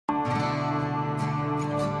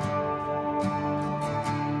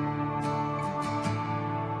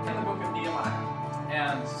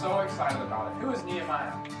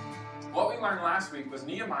last week was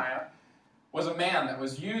Nehemiah was a man that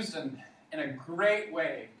was used in a great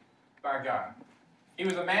way by God. He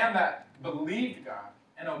was a man that believed God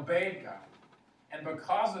and obeyed God. And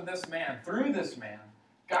because of this man, through this man,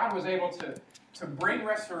 God was able to bring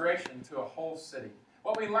restoration to a whole city.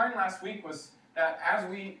 What we learned last week was that as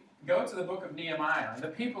we go to the book of Nehemiah, the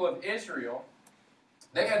people of Israel,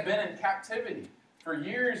 they had been in captivity for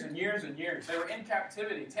years and years and years. They were in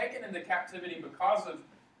captivity, taken into captivity because of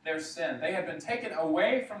their sin. They had been taken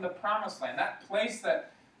away from the promised land, that place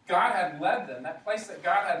that God had led them, that place that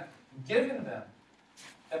God had given them,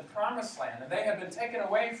 the promised land. And they had been taken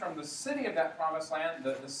away from the city of that promised land,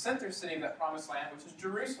 the center city of that promised land, which is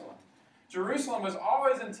Jerusalem. Jerusalem was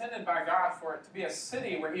always intended by God for it to be a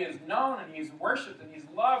city where He is known and He's worshipped and He's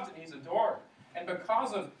loved and He's adored. And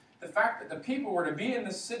because of the fact that the people were to be in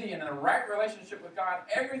the city and in a right relationship with God,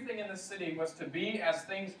 everything in the city was to be as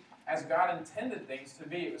God intended things to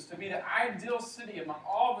be. It was to be the ideal city among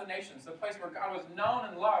all the nations, the place where God was known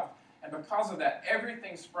and loved. And because of that,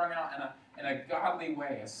 everything sprung out in a godly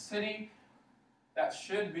way, a city that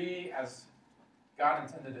should be as God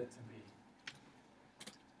intended it to be.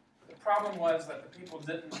 The problem was that the people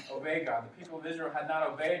didn't obey God. The people of Israel had not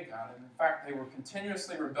obeyed God. And in fact, they were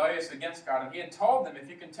continuously rebellious against God. And He had told them, if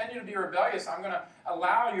you continue to be rebellious, I'm going to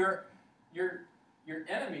allow your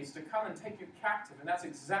enemies to come and take you captive. And that's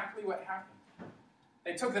exactly what happened.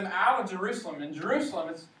 They took them out of Jerusalem. And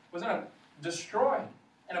Jerusalem was destroyed,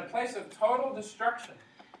 in a place of total destruction.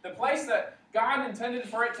 The place that God intended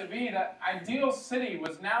for it to be, that ideal city,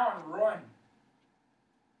 was now in ruin.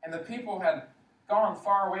 And the people had gone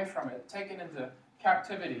far away from it, taken into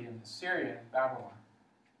captivity in Syria and Babylon.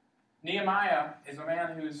 Nehemiah is a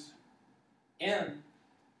man who's in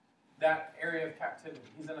that area of captivity.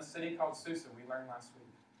 He's in a city called Susa, we learned last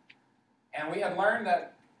week. And we had learned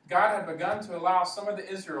that God had begun to allow some of the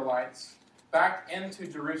Israelites back into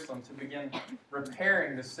Jerusalem to begin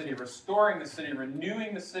repairing the city, restoring the city,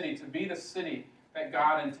 renewing the city to be the city that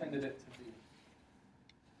God intended it to be.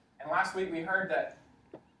 And last week we heard that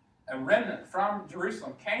a remnant from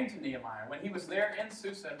Jerusalem came to Nehemiah when he was there in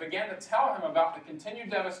Susa and began to tell him about the continued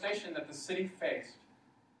devastation that the city faced.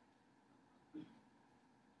 And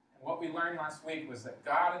what we learned last week was that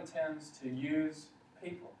God intends to use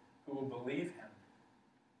people who will believe Him,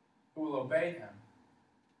 who will obey Him.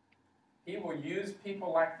 He will use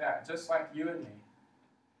people like that, just like you and me,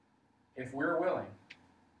 if we're willing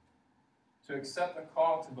to accept the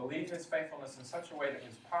call to believe His faithfulness in such a way that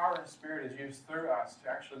His power and Spirit is used through us to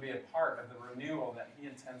actually be a part of the renewal that He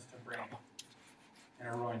intends to bring in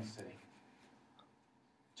a ruined city.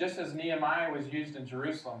 Just as Nehemiah was used in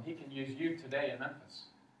Jerusalem, He can use you today in Memphis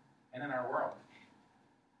and in our world.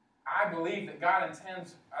 I believe that God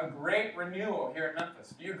intends a great renewal here in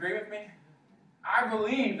Memphis. Do you agree with me? I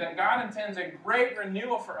believe that God intends a great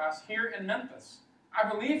renewal for us here in Memphis. I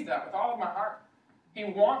believe that with all of my heart. He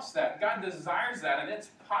wants that. God desires that, and it's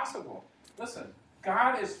possible. Listen,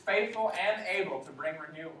 God is faithful and able to bring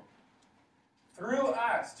renewal through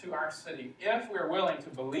us to our city if we're willing to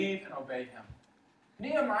believe and obey Him.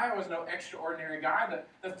 Nehemiah was no extraordinary guy.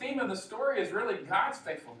 The theme of the story is really God's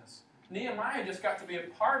faithfulness. Nehemiah just got to be a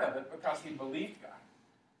part of it because he believed God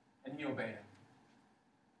and he obeyed Him.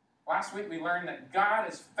 Last week we learned that God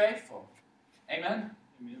is faithful. Amen?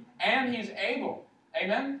 Amen. And He's able.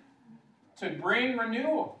 Amen? To bring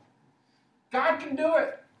renewal. God can do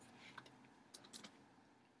it.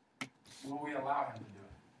 Will we allow Him to do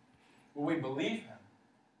it? Will we believe Him?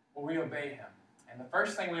 Will we obey Him? And the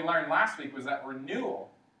first thing we learned last week was that renewal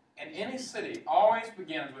in any city always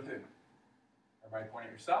begins with who? Everybody point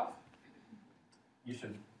at yourself. You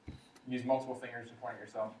should use multiple fingers to point at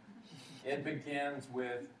yourself. It begins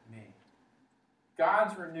with me.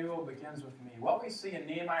 God's renewal begins with me. What we see in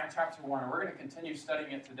Nehemiah chapter 1, and we're going to continue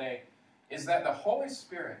studying it today, is that the Holy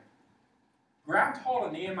Spirit grabbed hold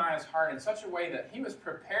of Nehemiah's heart in such a way that He was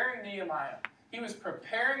preparing Nehemiah. He was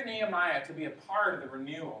preparing Nehemiah to be a part of the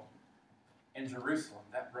renewal in Jerusalem,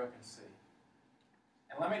 that broken city.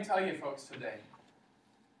 And let me tell you folks today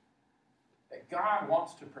that God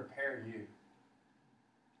wants to prepare you.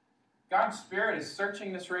 God's Spirit is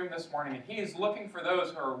searching this room this morning, and He is looking for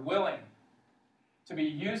those who are willing to be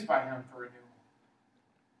used by Him for renewal.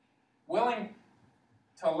 Willing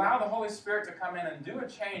to allow the Holy Spirit to come in and do a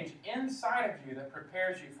change inside of you that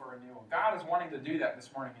prepares you for renewal. God is wanting to do that this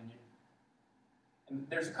morning in you. And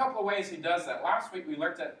there's a couple of ways He does that. Last week we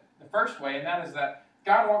looked at the first way, and that is that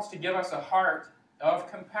God wants to give us a heart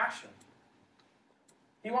of compassion.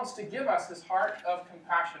 He wants to give us His heart of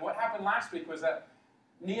compassion. What happened last week was that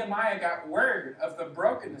Nehemiah got word of the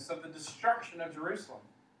brokenness, of the destruction of Jerusalem.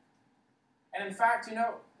 And in fact,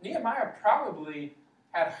 Nehemiah probably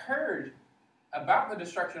had heard about the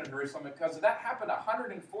destruction of Jerusalem because that happened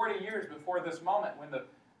 140 years before this moment when the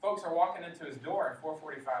folks are walking into his door in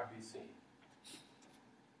 445 BC.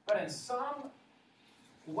 But in some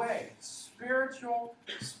way, spirit-filled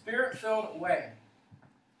way,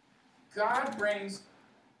 God brings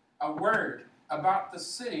a word about the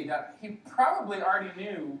city that he probably already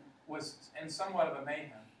knew was in somewhat of a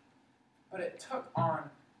mayhem. But it took on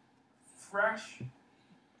fresh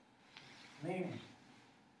meaning.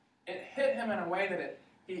 It hit him in a way that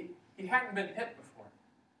he hadn't been hit before.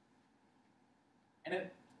 And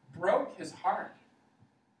it broke his heart.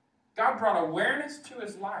 God brought awareness to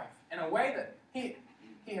his life in a way that he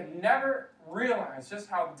had never realized just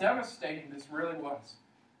how devastating this really was.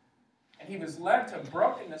 And he was led to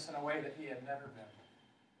brokenness in a way that he had never been.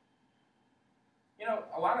 You know,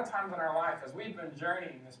 a lot of times in our life, as we've been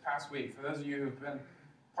journeying this past week, for those of you who've been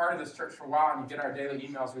part of this church for a while and you get our daily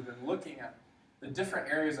emails, we've been looking at the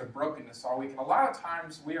different areas of brokenness all week. And a lot of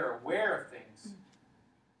times we are aware of things.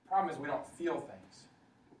 The problem is we don't feel things.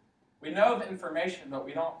 We know the information, but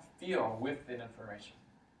we don't feel with the information.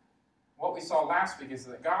 What we saw last week is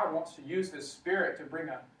that God wants to use His Spirit to bring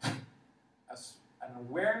an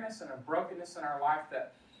awareness and a brokenness in our life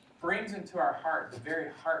that brings into our heart the very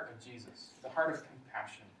heart of Jesus, the heart of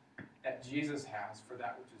compassion that Jesus has for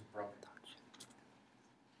that which is broken.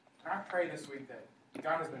 And I pray this week that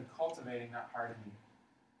God has been cultivating that heart in you,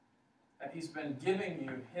 that He's been giving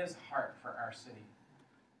you His heart for our city,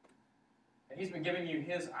 that He's been giving you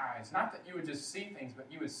His eyes, not that you would just see things, but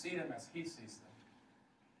you would see them as He sees them.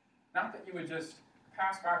 Not that you would just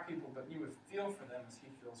pass by people, but you would feel for them as He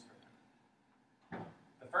feels for them.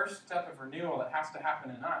 The first step of renewal that has to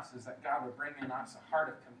happen in us is that God would bring in us a heart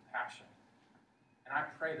of compassion. And I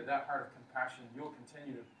pray that that heart of compassion you'll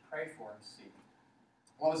continue to pray for and seek.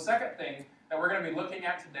 Well, the second thing that we're going to be looking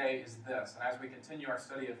at today is this, and as we continue our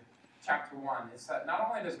study of chapter 1, is that not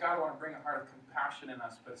only does God want to bring a heart of compassion in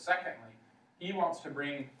us, but secondly, He wants to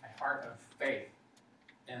bring a heart of faith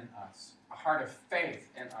in us. A heart of faith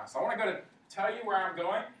in us. I want to go to tell you where I'm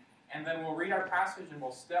going, and then we'll read our passage and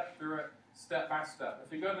we'll step through it step by step.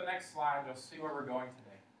 If you go to the next slide, you'll see where we're going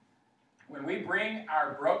today. When we bring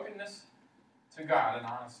our brokenness to God in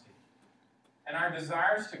honesty, and our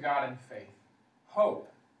desires to God in faith, hope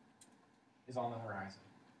is on the horizon.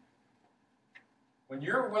 When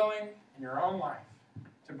you're willing in your own life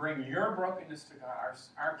to bring your brokenness to God,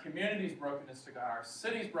 our community's brokenness to God, our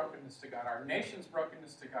city's brokenness to God, our nation's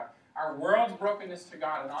brokenness to God, our world's brokenness to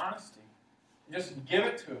God in honesty, just give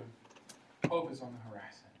it to Him, hope is on the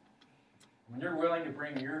horizon. When you're willing to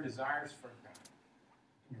bring your desires for God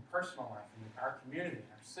in your personal life, in our community, in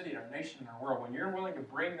our city, our nation, and our world, when you're willing to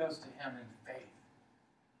bring those to Him in faith,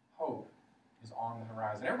 hope is on the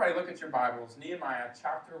horizon. Everybody look at your Bibles, Nehemiah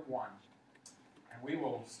chapter 1. And we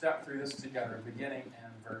will step through this together, beginning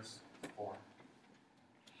in verse 4.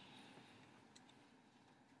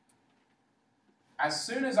 As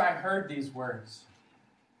soon as I heard these words,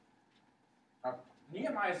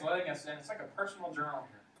 Nehemiah is letting us in. It's like a personal journal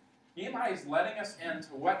here. Nehemiah is letting us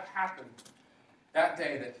into what happened that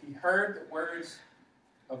day that he heard the words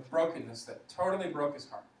of brokenness that totally broke his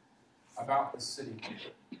heart about the city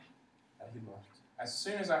that he loved. As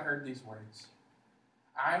soon as I heard these words,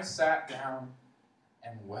 I sat down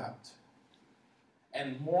and wept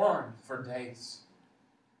and mourned for days.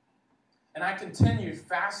 And I continued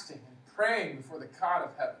fasting and praying before the God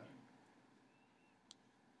of heaven.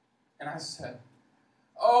 And I said,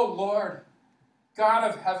 "O Lord, God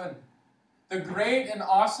of heaven, the great and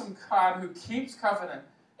awesome God who keeps covenant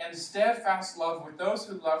and steadfast love with those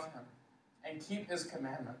who love Him and keep His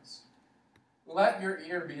commandments, let your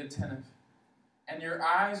ear be attentive and your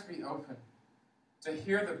eyes be open to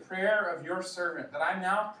hear the prayer of your servant that I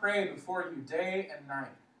now pray before you day and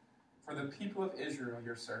night for the people of Israel,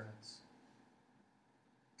 your servants,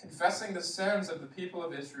 confessing the sins of the people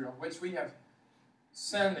of Israel, which we have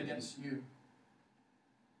sinned against you.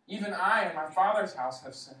 Even I and my father's house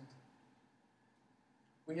have sinned.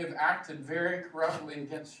 We have acted very corruptly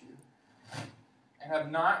against you and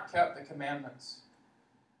have not kept the commandments,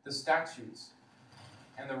 the statutes,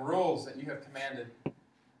 and the rules that you have commanded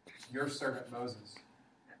your servant Moses.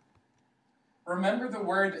 Remember the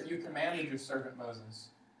word that you commanded your servant Moses,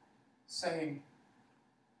 saying,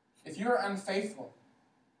 if you are unfaithful,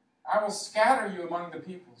 I will scatter you among the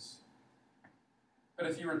peoples. But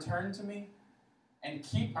if you return to me and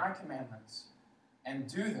keep my commandments and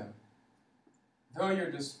do them, though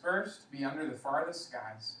you're dispersed beyond the farthest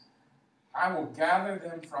skies, I will gather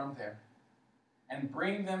them from there and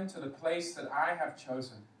bring them to the place that I have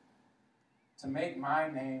chosen to make my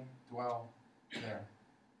name dwell there.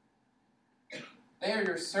 They are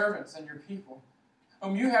your servants and your people,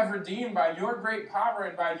 whom you have redeemed by your great power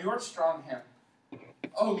and by your strong hand.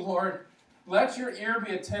 O Lord, let your ear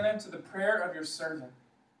be attentive to the prayer of your servant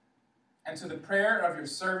and to the prayer of your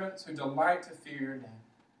servants who delight to fear your name.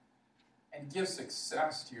 And give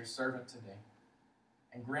success to your servant today,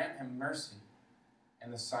 and grant him mercy in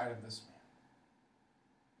the sight of this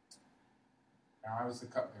man. Now I was the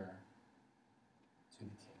cupbearer to the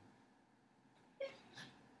king.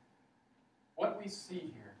 What we see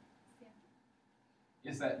here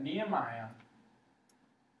is that Nehemiah,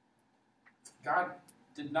 God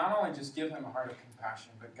did not only just give him a heart of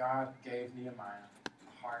compassion, but God gave Nehemiah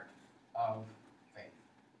a heart of faith.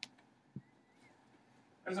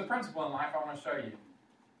 There's a principle in life I want to show you.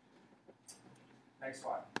 Next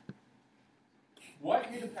slide.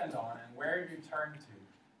 What you depend on and where you turn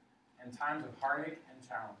to in times of heartache and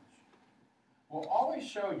challenge will always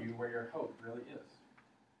show you where your hope really is.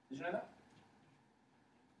 Did you know that?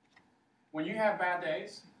 When you have bad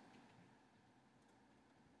days,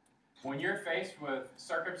 when you're faced with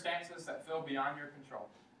circumstances that feel beyond your control,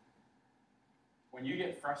 when you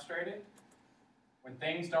get frustrated, when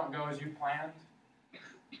things don't go as you planned,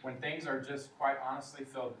 when things are just quite honestly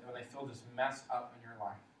when they feel just messed up in your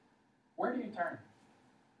life, where do you turn?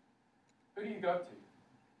 Who do you go to?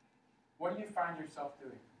 What do you find yourself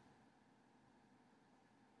doing?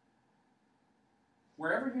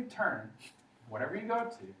 Wherever you turn, whatever you go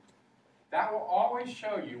to, that will always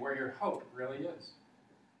show you where your hope really is,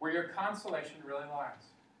 where your consolation really lies.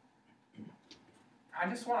 I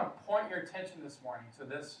just want to point your attention this morning to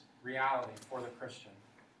this reality for the Christian.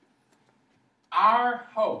 Our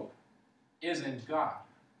hope is in God.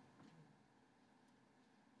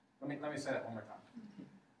 Let me say that one more time.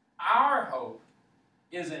 Our hope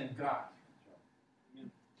is in God.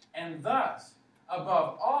 And thus,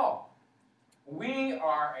 above all, we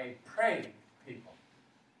are a praying people.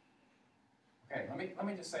 Okay, let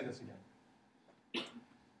me just say this again.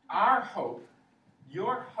 Our hope,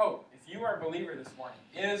 your hope, if you are a believer this morning,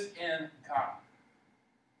 is in God.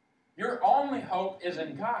 Your only hope is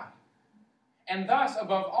in God. And thus,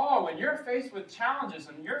 above all, when you're faced with challenges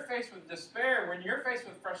and you're faced with despair, when you're faced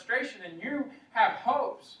with frustration and you have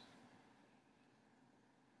hopes,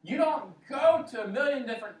 you don't go to a million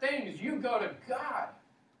different things. You go to God.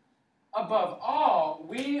 Above all,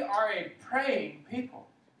 we are a praying people.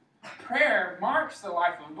 Prayer marks the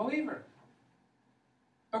life of a believer.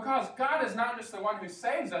 Because God is not just the one who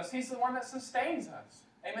saves us, He's the one that sustains us.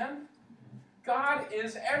 Amen? God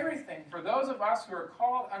is everything for those of us who are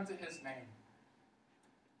called unto His name.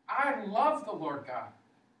 I love the Lord God.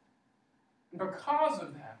 And because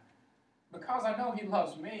of that, because I know He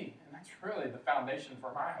loves me, and that's really the foundation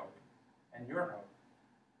for my hope and your hope,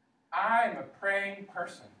 I'm a praying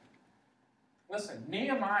person. Listen,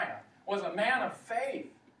 Nehemiah was a man of faith.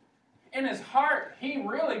 In his heart, he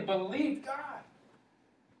really believed God.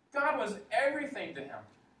 God was everything to him.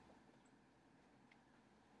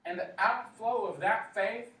 And the outflow of that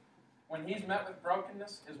faith, when he's met with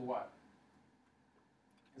brokenness, is what?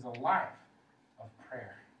 Is a life of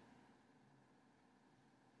prayer.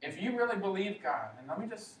 If you really believe God, and let me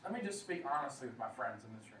just speak honestly with my friends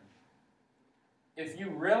in this room. If you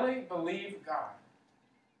really believe God,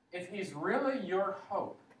 if He's really your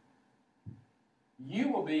hope, you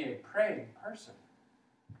will be a praying person.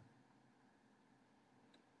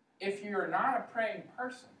 If you're not a praying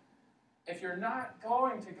person, if you're not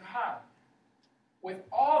going to God with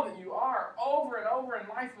all that you are over and over in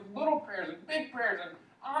life with little prayers and big prayers and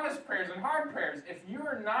honest prayers and hard prayers, if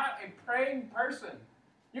you're not a praying person,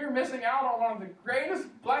 you're missing out on one of the greatest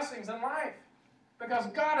blessings in life. Because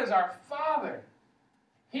God is our Father.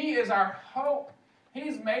 He is our hope.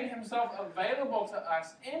 He's made Himself available to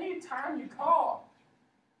us anytime you call.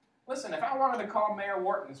 Listen, if I wanted to call Mayor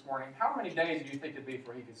Wharton this morning, how many days do you think it'd be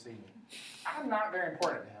before he could see me? I'm not very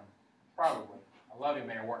important to him. Probably. I love you,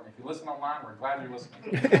 Mayor Wharton. If you listen online, we're glad you're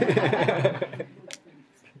listening.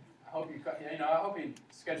 I hope you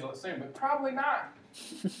schedule it soon, but probably not.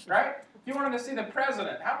 Right? If you wanted to see the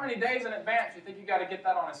president, how many days in advance do you think you got to get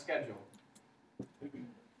that on a schedule?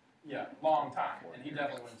 Yeah, long time. And he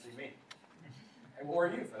definitely wouldn't see me. Or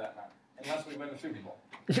you, for that matter. Unless we win the Super Bowl.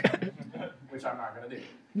 Which I'm not going to do.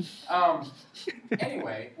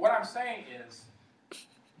 Anyway, what I'm saying is,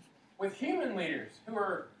 with human leaders who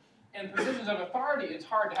are in positions of authority, it's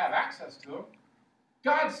hard to have access to them.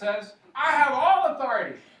 God says, I have all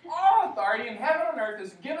authority. All authority in heaven and earth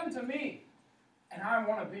is given to me. And I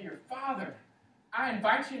want to be your Father. I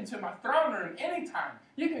invite you into my throne room anytime.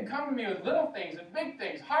 You can come to me with little things and big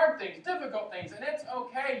things, hard things, difficult things, and it's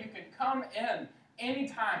okay. You can come in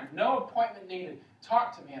anytime. No appointment needed.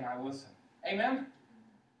 Talk to me and I listen. Amen?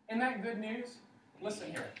 Isn't that good news?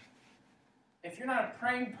 Listen here. If you're not a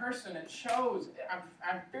praying person, it shows.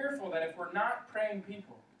 I'm fearful that if we're not praying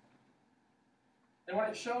people, then what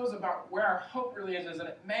it shows about where our hope really is that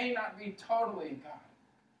it may not be totally God.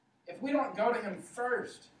 If we don't go to Him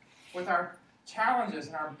first with our challenges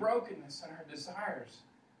and our brokenness and our desires,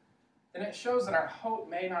 then it shows that our hope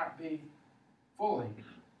may not be fully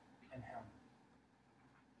in Him.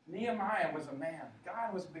 Nehemiah was a man.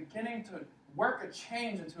 God was beginning to work a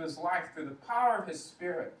change into his life through the power of His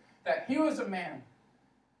Spirit. That he was a man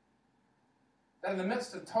that in the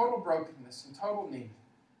midst of total brokenness and total need,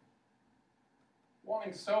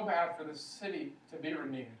 wanting so bad for the city to be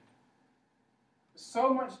renewed,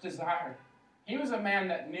 so much desire, he was a man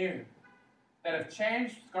that knew that if change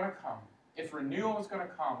was going to come, if renewal was going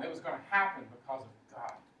to come, it was going to happen because of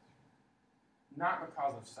God, not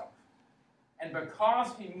because of self. And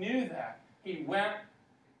because he knew that, he went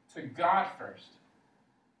to God first.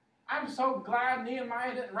 I'm so glad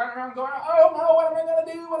Nehemiah didn't run around going, oh no, what am I going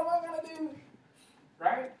to do? What am I going to do?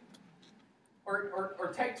 Right?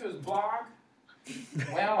 Or take to his blog,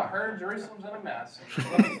 well, I heard Jerusalem's in a mess.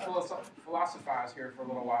 Let me philosophize here for a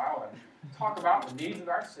little while and talk about the needs of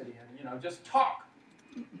our city and, just talk.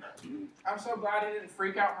 I'm so glad he didn't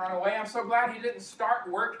freak out and run away. I'm so glad he didn't start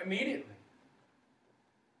work immediately.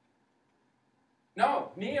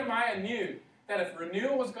 No, Nehemiah knew that if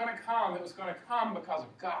renewal was going to come, it was going to come because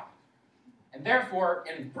of God. And therefore,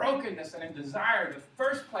 in brokenness and in desire, the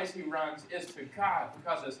first place he runs is to God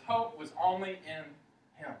because his hope was only in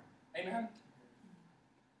Him. Amen?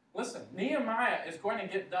 Listen, Nehemiah is going to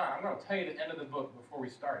get done. I'm going to tell you the end of the book before we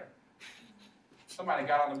start it. Somebody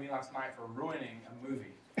got on to me last night for ruining a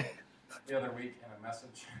movie the other week in a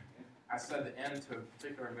message. I said the end to a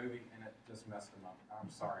particular movie, and it just messed them up.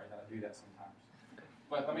 I'm sorry that I do that sometimes.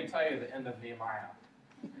 But let me tell you the end of Nehemiah.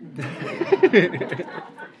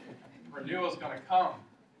 Renewal is going to come.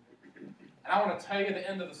 And I want to tell you the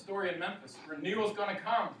end of the story in Memphis. Renewal is going to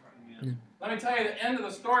come. Let me tell you the end of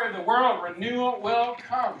the story of the world. Renewal will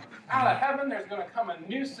come. Out of heaven, there's going to come a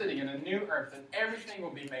new city and a new earth, and everything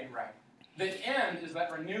will be made right. The end is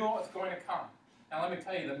that renewal is going to come. Now let me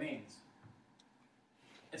tell you the means.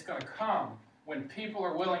 It's going to come when people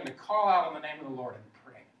are willing to call out on the name of the Lord and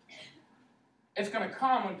pray. It's going to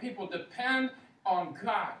come when people depend on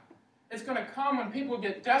God. It's going to come when people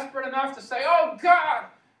get desperate enough to say, oh God,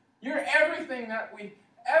 you're everything that we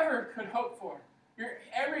ever could hope for. You're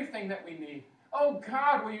everything that we need. Oh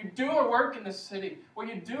God, will you do a work in this city? Will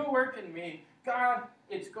you do a work in me? God,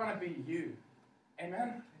 it's going to be you.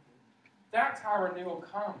 Amen? That's how renewal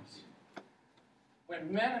comes.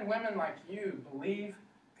 When men and women like you believe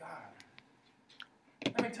God.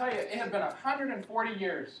 Let me tell you, it has been 140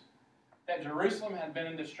 years that Jerusalem had been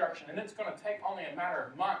in destruction, and it's going to take only a matter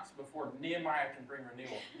of months before Nehemiah can bring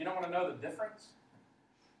renewal. You don't want to know the difference?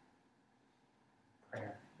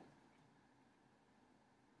 Prayer.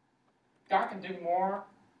 God can do more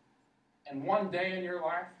in one day in your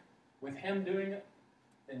life with Him doing it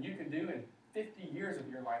than you can do in 50 years of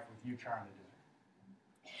your life with you trying to do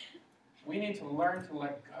it. We need to learn to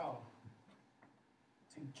let go,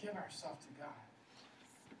 to give ourselves to God.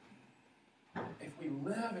 If we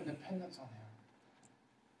live in dependence on Him,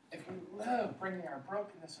 if we live bringing our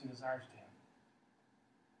brokenness and desires to Him,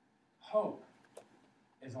 hope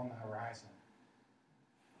is on the horizon.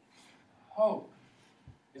 Hope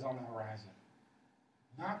is on the horizon.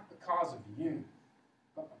 Not because of you,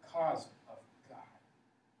 but because of God.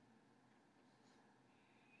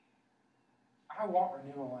 I want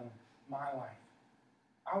renewal in my life.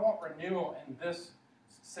 I want renewal in this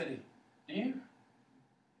city. Do you?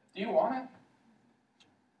 Do you want it?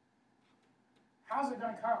 How's it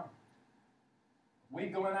going to come? We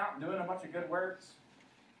going out and doing a bunch of good works?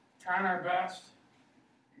 Trying our best?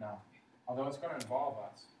 No. Although it's going to involve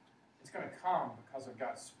us. It's going to come because of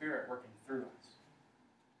God's Spirit working through us.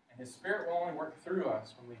 And His Spirit will only work through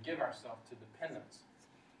us when we give ourselves to dependence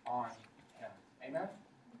on Him. Amen?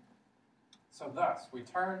 So thus, we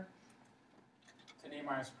turn to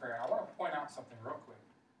Nehemiah's prayer. I want to point out something real quick.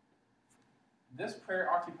 This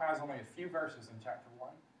prayer occupies only a few verses in chapter 1.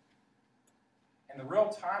 In the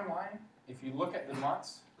real timeline, if you look at the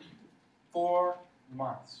months, 4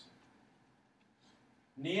 months.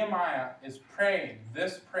 Nehemiah is praying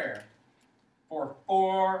this prayer for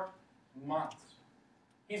 4 months.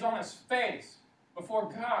 He's on his face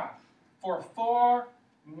before God for 4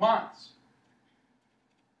 months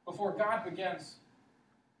before God begins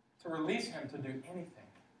to release him to do anything.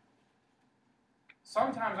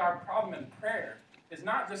 Sometimes our problem in prayer is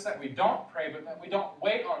not just that we don't pray, but that we don't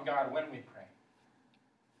wait on God when we pray.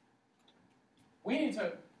 We need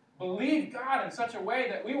to believe God in such a way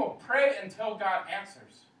that we will pray until God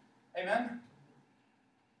answers. Amen?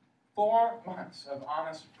 4 months of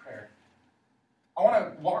honest prayer. I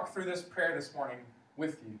want to walk through this prayer this morning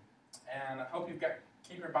with you. And I hope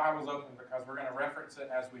keep your Bibles open because we're going to reference it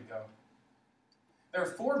as we go. There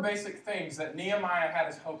are 4 basic things that Nehemiah had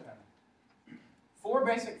his hope in. 4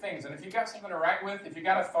 basic things. And if you've got something to write with, if you've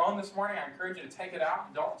got a phone this morning, I encourage you to take it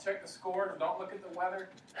out. Don't check the scores. Don't look at the weather.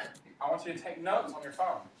 I want you to take notes on your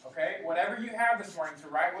phone. Okay? Whatever you have this morning to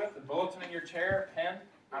write with, the bulletin in your chair, a pen,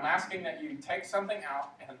 I'm asking that you take something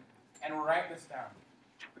out and write this down.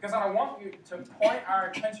 Because I want you to point our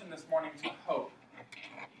attention this morning to hope.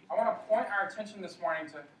 I want to point our attention this morning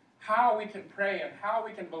to how we can pray and how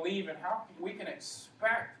we can believe and how we can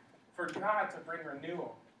expect for God to bring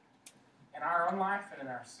renewal in our own life and in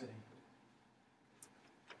our city.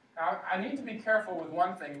 Now, I need to be careful with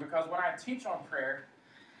one thing because when I teach on prayer,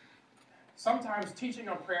 sometimes teaching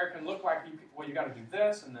on prayer can look like, you got to do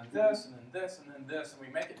this, and then this, and then this, and then this, and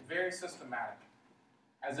we make it very systematic,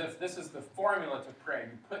 as if this is the formula to pray.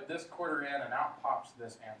 You put this quarter in, and out pops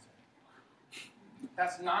this answer.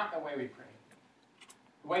 That's not the way we pray.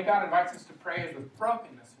 The way God invites us to pray is with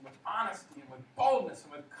brokenness, and with honesty, and with boldness,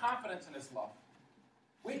 and with confidence in His love.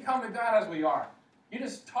 We come to God as we are. You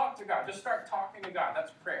just talk to God. Just start talking to God.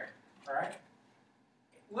 That's prayer. All right?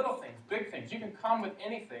 Little things, big things. You can come with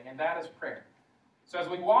anything, and that is prayer. So as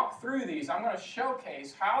we walk through these, I'm going to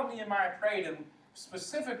showcase how Nehemiah prayed and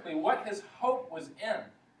specifically what his hope was in.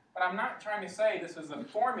 But I'm not trying to say this is a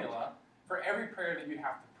formula for every prayer that you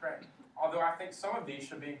have to pray. Although I think some of these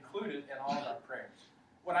should be included in all of our prayers.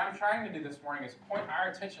 What I'm trying to do this morning is point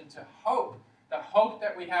our attention to hope. The hope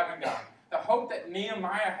that we have in God. The hope that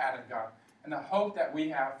Nehemiah had in God. And the hope that we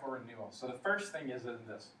have for renewal. So the first thing is in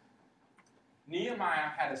this. Nehemiah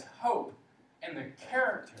had his hope in the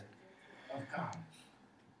character of God.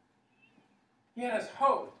 He had his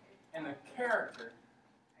hope in the character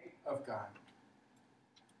of God.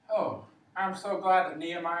 Oh, I'm so glad that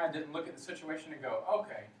Nehemiah didn't look at the situation and go,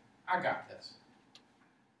 okay, I got this.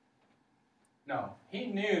 No, he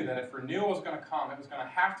knew that if renewal was going to come, it was going to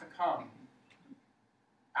have to come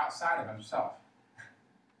outside of himself.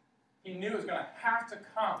 He knew it was going to have to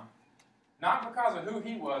come, not because of who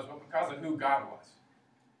he was, but because of who God was.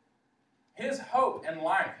 His hope in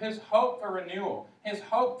life, his hope for renewal, his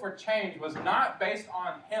hope for change was not based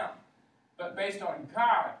on him, but based on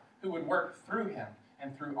God who would work through him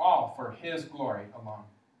and through all for his glory alone.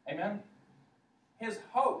 Amen? His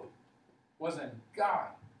hope was in God,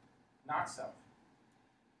 not self.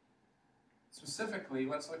 Specifically,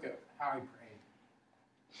 let's look at how he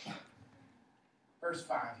prayed. Verse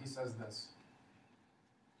 5, he says this.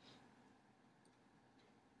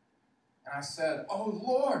 And I said, O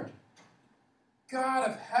Lord, God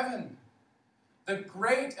of heaven, the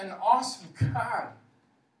great and awesome God,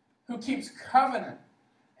 who keeps covenant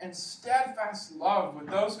and steadfast love with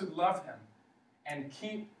those who love him and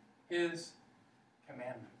keep his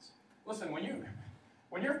commandments. Listen, when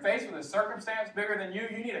you're faced with a circumstance bigger than you,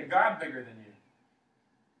 you need a God bigger than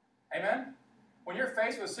you. Amen? When you're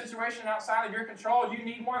faced with a situation outside of your control, you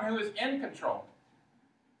need one who is in control.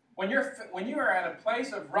 When you are at a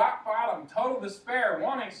place of rock bottom, total despair,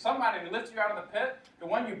 wanting somebody to lift you out of the pit, the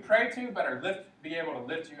one you pray to better be able to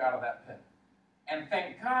lift you out of that pit. And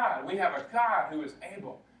thank God we have a God who is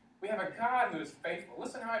able. We have a God who is faithful.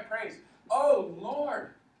 Listen how he prays. Oh, Lord.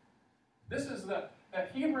 This is the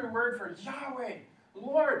Hebrew word for Yahweh.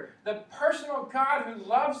 Lord, the personal God who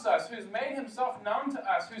loves us, who's made himself known to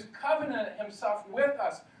us, who's covenanted himself with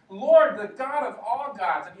us. Lord, the God of all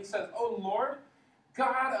gods. And he says, oh, Lord,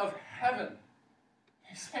 God of heaven.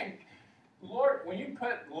 He's saying, Lord, when you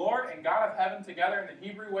put Lord and God of heaven together in the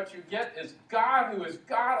Hebrew, what you get is God who is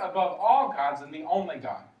God above all gods and the only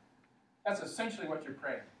God. That's essentially what you're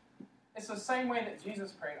praying. It's the same way that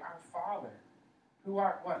Jesus prayed, our Father, who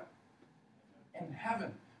art what? In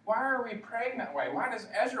heaven. Why are we praying that way? Why does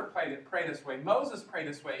Ezra pray this way? Moses pray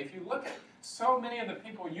this way? If you look at so many of the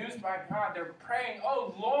people used by God, they're praying,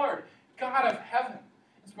 oh Lord, God of heaven.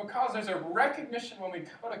 It's because there's a recognition when we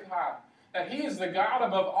go to God that he is the God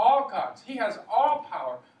above all gods. He has all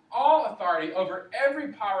power, all authority over every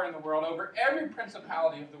power in the world, over every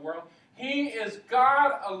principality of the world. He is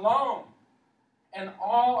God alone, and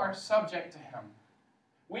all are subject to him.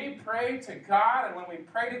 We pray to God, and when we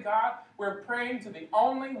pray to God, we're praying to the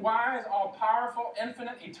only wise, all-powerful,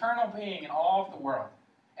 infinite, eternal being in all of the world.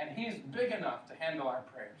 And he's big enough to handle our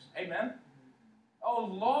prayers. Amen? Oh,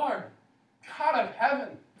 Lord, God of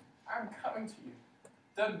heaven, I'm coming to you.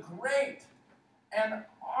 The great and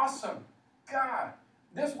awesome God.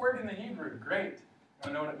 This word in the Hebrew, great, you want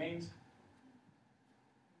to know what it means?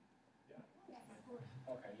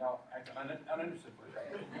 Okay, y'all acting uninterested for a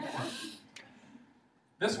second.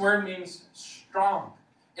 This word means strong.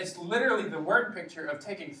 It's literally the word picture of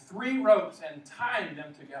taking 3 ropes and tying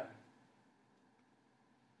them together.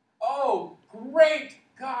 Oh, great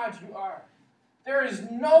God you are. There is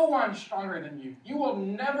no one stronger than you. You will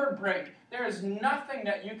never break. There is nothing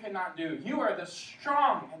that you cannot do. You are the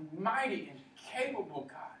strong and mighty and capable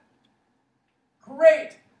God.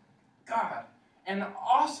 Great God. An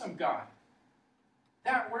awesome God.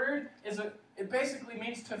 That word it basically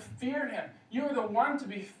means to fear him. You are the one to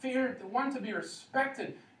be feared, the one to be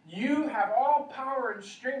respected. You have all power and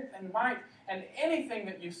strength and might, and anything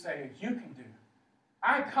that you say, you can do.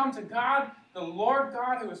 I come to God, the Lord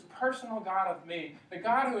God, who is personal God of me, the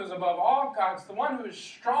God who is above all gods, the one who is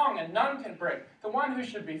strong and none can break, the one who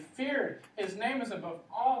should be feared. His name is above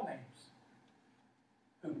all names,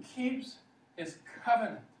 who keeps his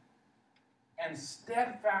covenant and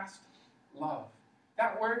steadfast love.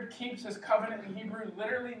 That word, keeps his covenant, in Hebrew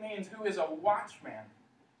literally means who is a watchman.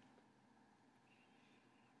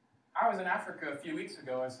 I was in Africa a few weeks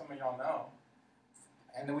ago, as some of y'all know,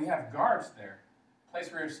 and then we have guards there. The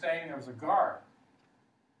place where we were staying, there was a guard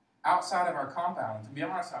outside of our compound. And to be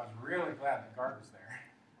honest, I was really glad the guard was there.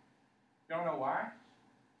 You don't know why?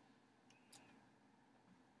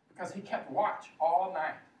 Because he kept watch all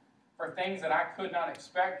night for things that I could not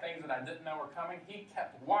expect, things that I didn't know were coming. He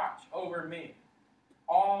kept watch over me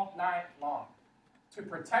all night long to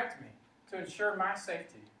protect me, to ensure my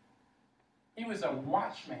safety. He was a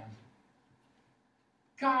watchman.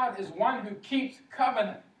 God is one who keeps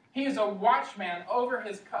covenant. He is a watchman over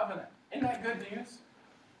his covenant. Isn't that good news?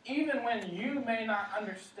 Even when you may not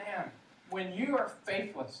understand, when you are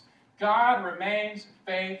faithless, God remains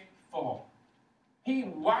faithful. He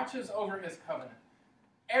watches over his covenant.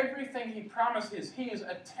 Everything he promises, he is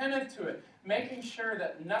attentive to it, making sure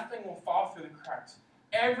that nothing will fall through the cracks.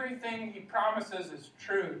 Everything he promises is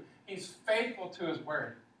true. He's faithful to his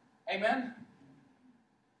word. Amen?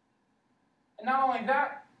 And not only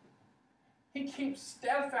that, he keeps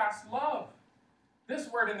steadfast love.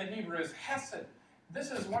 This word in the Hebrew is hesed.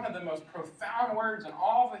 This is one of the most profound words in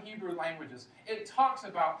all the Hebrew languages. It talks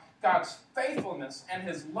about God's faithfulness and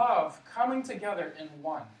his love coming together in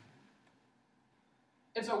one.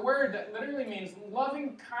 It's a word that literally means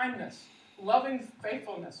loving kindness, loving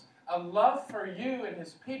faithfulness, a love for you and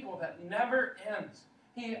his people that never ends.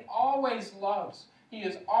 He always loves. He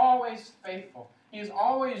is always faithful. He is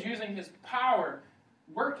always using his power,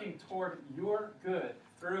 working toward your good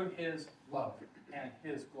through his love and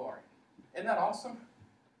his glory. Isn't that awesome?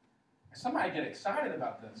 Somebody get excited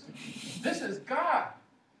about this. This is God.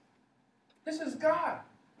 This is God.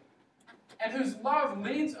 And whose love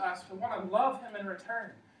leads us to want to love him in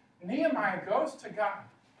return. Nehemiah goes to God.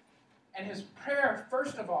 And his prayer,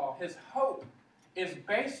 first of all, his hope, is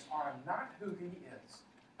based on not who he is,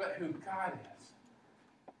 but who God is.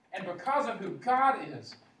 And because of who God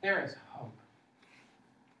is, there is hope.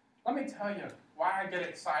 Let me tell you why I get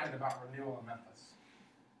excited about renewal in Memphis.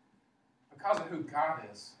 Because of who God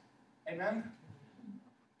is. Amen?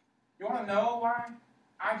 You want to know why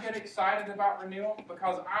I get excited about renewal?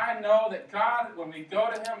 Because I know that God, when we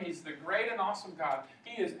go to him, he's the great and awesome God.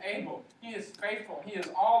 He is able. He is faithful. He is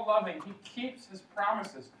all-loving. He keeps his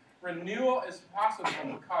promises. Renewal is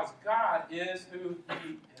possible because God is who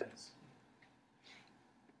he is.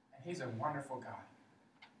 And he's a wonderful God.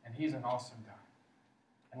 And he's an awesome God.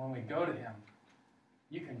 And when we go to him,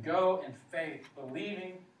 you can go in faith,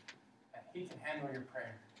 believing that he can handle your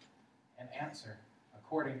prayer and answer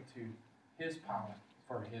according to his power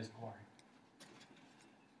for his glory.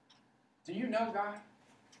 Do you know God?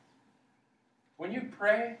 When you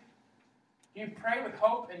pray, do you pray with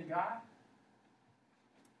hope in God?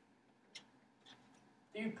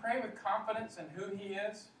 Do you pray with confidence in who he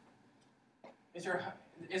is?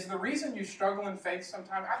 Is the reason you struggle in faith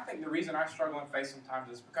sometimes? I think the reason I struggle in faith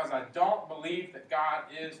sometimes is because I don't believe that God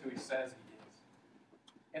is who he says he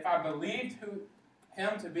is. If I believed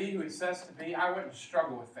him to be who he says to be, I wouldn't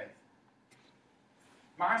struggle with faith.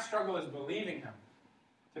 My struggle is believing him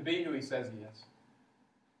to be who he says he is.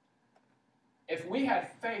 If we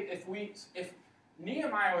had faith, if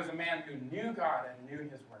Nehemiah was a man who knew God and knew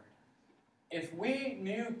his word, if we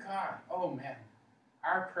knew God, oh man,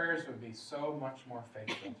 our prayers would be so much more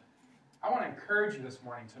faithful. I want to encourage you this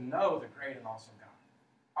morning to know the great and awesome God.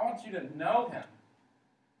 I want you to know him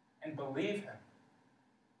and believe him.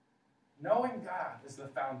 Knowing God is the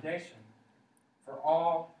foundation for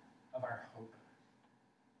all of our hope.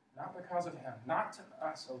 Not because of him, not to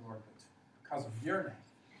us, O Lord, but because of your name.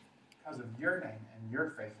 Because of your name and your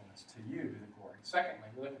faithfulness, to you be the glory. Secondly,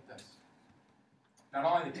 we look at this. Not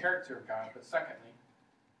only the character of God, but secondly,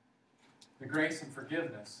 the grace and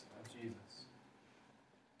forgiveness of Jesus.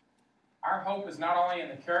 Our hope is not only in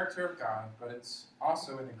the character of God, but it's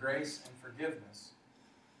also in the grace and forgiveness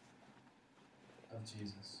of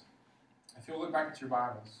Jesus. If you'll look back at your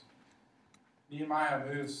Bibles, Nehemiah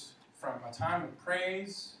moves from a time of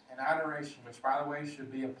praise and adoration, which, by the way,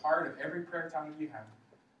 should be a part of every prayer time that you have.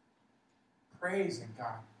 Praising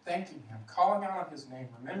God, thanking Him, calling out on His name,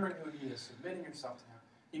 remembering who He is, submitting yourself to Him.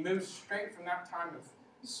 He moves straight from that time of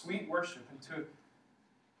sweet worship into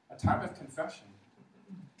a time of confession.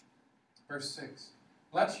 Verse 6,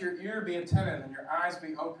 let your ear be attentive and your eyes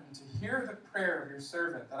be open to hear the prayer of your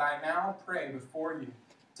servant that I now pray before you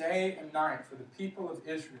day and night for the people of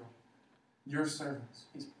Israel, your servants.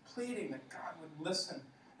 He's pleading that God would listen,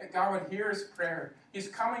 that God would hear his prayer. He's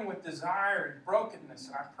coming with desire and brokenness,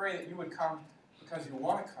 and I pray that you would come because you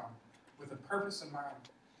want to come with a purpose in mind.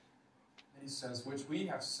 And he says, which we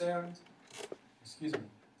have sinned,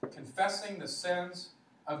 confessing the sins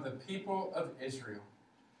of the people of Israel,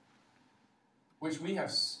 which we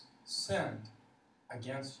have sinned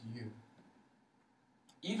against you.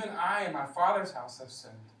 Even I and my father's house have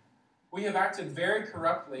sinned. We have acted very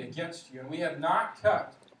corruptly against you, and we have not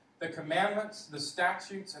kept the commandments, the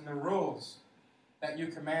statutes, and the rules that you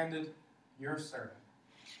commanded your servant,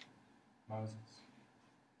 Moses.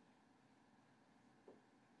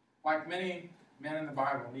 Like many men in the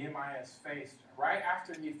Bible, Nehemiah is faced, right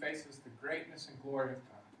after he faces the greatness and glory of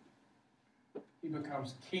God, he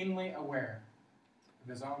becomes keenly aware of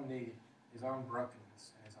his own need, his own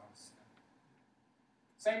brokenness, and his own sin.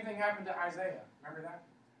 Same thing happened to Isaiah. Remember that?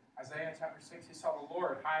 Isaiah chapter 6, he saw the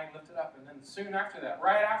Lord high and lifted up, and then soon after that,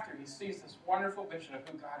 right after, he sees this wonderful vision of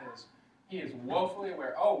who God is. He is woefully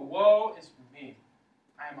aware. Oh, woe is me.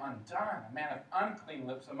 I am undone, a man of unclean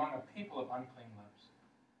lips among a people of unclean lips.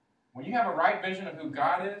 When you have a right vision of who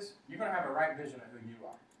God is, you're going to have a right vision of who you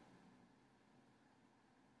are.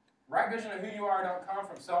 Right vision of who you are don't come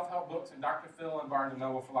from self-help books and Dr. Phil and Barnes &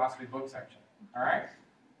 Noble philosophy book section. All right?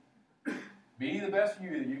 Be the best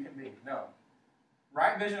you that you can be. No.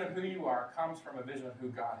 Right vision of who you are comes from a vision of who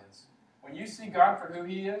God is. When you see God for who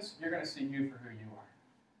He is, you're going to see you for who you are.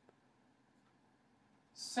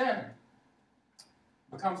 Sin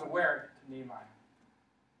becomes aware to Nehemiah.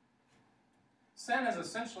 Sin is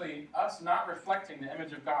essentially us not reflecting the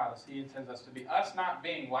image of God as He intends us to be, us not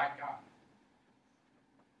being like God.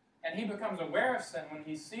 And he becomes aware of sin when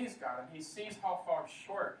he sees God, and he sees how far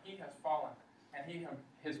short he has fallen, and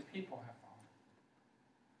his people have fallen.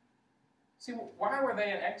 See, why were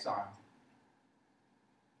they in exile?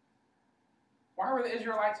 Why were the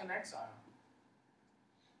Israelites in exile?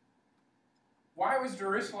 Why was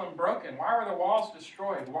Jerusalem broken? Why were the walls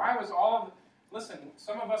destroyed? Why was all of Listen,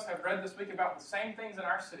 some of us have read this week about the same things in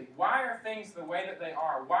our city. Why are things the way that they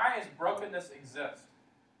are? Why does brokenness exist?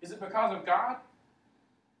 Is it because of God?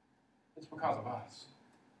 It's because of us.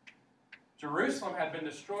 Jerusalem had been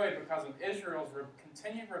destroyed because of Israel's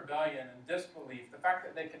continued rebellion and disbelief, the fact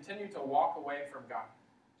that they continued to walk away from God.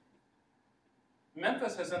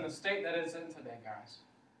 Memphis is in the state that it's in today, guys,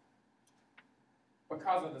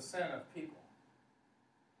 because of the sin of people.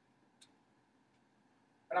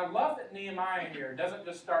 But I love that Nehemiah here doesn't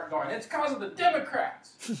just start going, it's because of the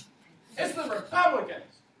Democrats. It's the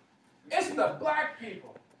Republicans. It's the black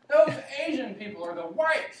people. Those Asian people or the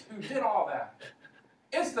whites who did all that.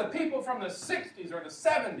 It's the people from the 60s or the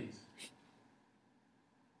 70s.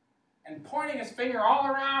 And pointing his finger all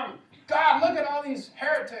around. God, look at all these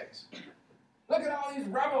heretics. Look at all these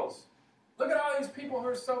rebels. Look at all these people who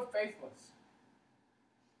are so faithless.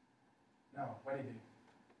 No, what did he do?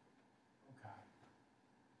 Oh God,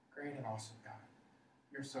 great and awesome God.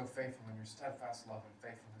 You're so faithful in your steadfast love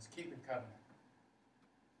and faithfulness. Keep in covenant.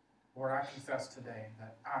 Lord, I confess today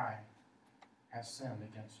that I have sinned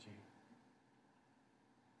against you.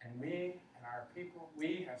 And we and our people,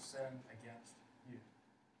 we have sinned against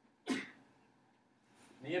you.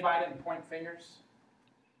 Nehemiah didn't point fingers.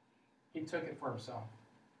 He took it for himself.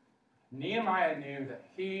 Nehemiah knew that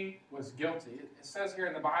he was guilty. It says here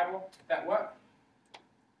in the Bible that what?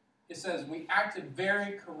 It says, we acted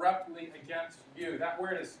very corruptly against you. That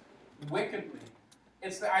word is wickedly.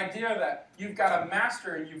 It's the idea that you've got a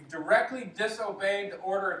master and you've directly disobeyed the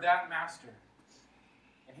order of that master.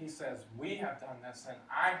 And he says, we have done this and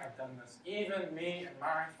I have done this, even me and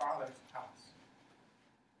my father's house.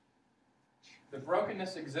 The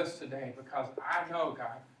brokenness exists today because I know,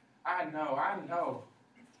 God, I know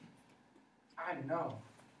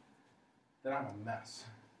that I'm a mess.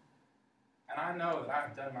 And I know that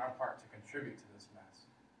I've done my part to contribute to this mess.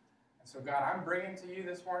 And so, God, I'm bringing to you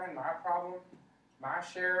this morning my problem, my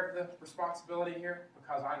share of the responsibility here,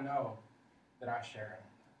 because I know that I share in it.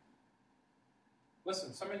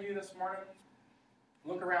 Listen, some of you this morning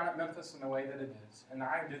look around at Memphis in the way that it is, and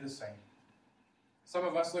I do the same. Some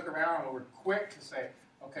of us look around and we're quick to say,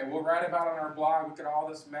 okay, we'll write about it on our blog, look at all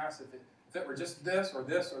this mess. If it were just this or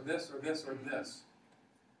this or this or this or this,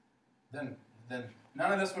 then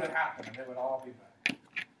none of this would have happened and it would all be better.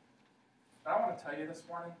 But I want to tell you this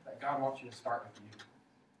morning that God wants you to start with you.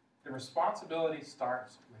 The responsibility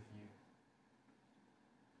starts with you.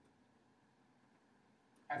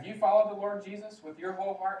 Have you followed the Lord Jesus with your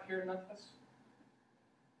whole heart here in Memphis?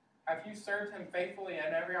 Have you served him faithfully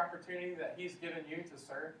in every opportunity that he's given you to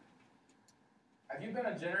serve? Have you been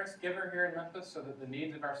a generous giver here in Memphis so that the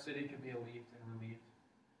needs of our city could be alleviated and relieved?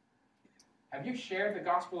 Have you shared the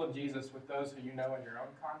gospel of Jesus with those who you know in your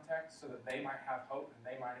own context so that they might have hope and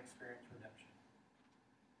they might experience redemption?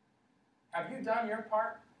 Have you done your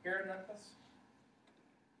part here in Memphis?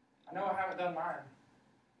 I know I haven't done mine.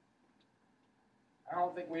 I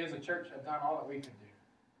don't think we as a church have done all that we could do.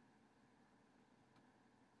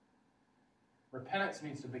 Repentance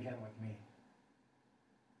needs to begin with me.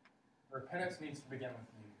 Repentance needs to begin with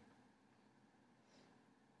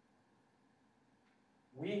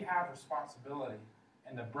you. We have responsibility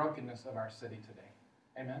in the brokenness of our city today.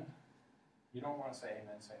 Amen? You don't want to say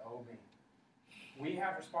amen, say, oh me. We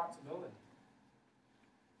have responsibility.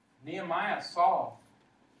 Nehemiah saw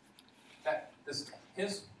that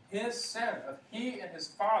his sin of he and his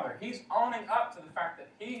father, he's owning up to the fact that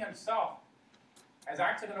he himself has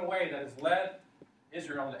acted in a way that has led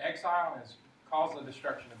Israel into exile and has caused the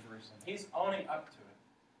destruction of Jerusalem. He's owning up to it.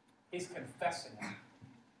 He's confessing it.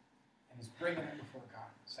 And he's bringing it before God,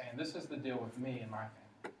 saying, this is the deal with me and my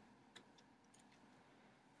family.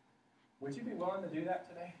 Would you be willing to do that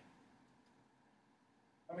today?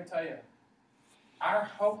 Let me tell you, our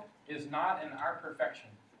hope is not in our perfection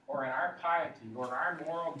or in our piety or in our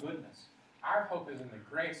moral goodness. Our hope is in the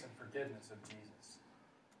grace and forgiveness of Jesus.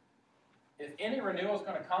 If any renewal is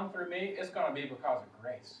going to come through me, it's going to be because of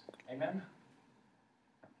grace. Amen?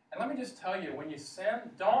 And let me just tell you, when you sin,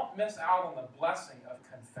 don't miss out on the blessing of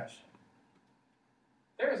confession.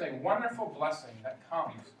 There is a wonderful blessing that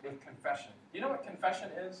comes with confession. You know what confession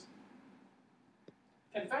is?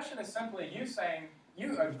 Confession is simply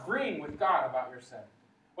you agreeing with God about your sin.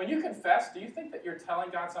 When you confess, do you think that you're telling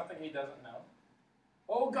God something he doesn't know?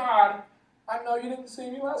 Oh God, I know you didn't see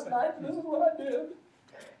me last night, but this is what I did.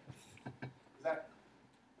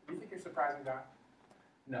 Do you think you're surprising God?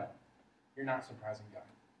 No, you're not surprising God.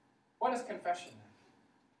 What is confession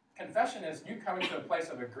then? Confession is you coming to a place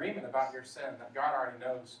of agreement about your sin that God already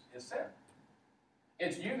knows is sin.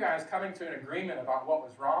 It's you guys coming to an agreement about what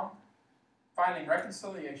was wrong, finding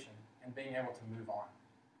reconciliation, and being able to move on.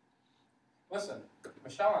 Listen,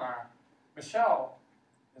 Michelle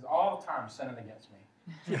is all the time sinning against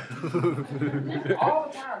me. All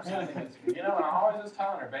the time sinning against me. And I always just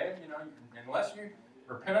telling her, babe, unless you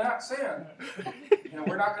repent of that sin,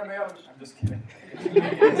 we're not going to be able to. I'm just kidding.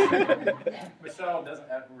 Michelle doesn't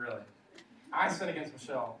really. I sin against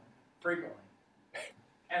Michelle frequently.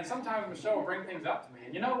 And sometimes Michelle will bring things up to me.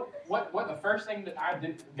 And you know what the first thing that I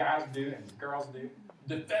do, guys do and girls do?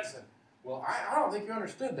 Defensive. Well, I don't think you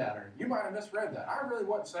understood that, or you might have misread that. I really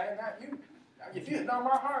wasn't saying that. If you had known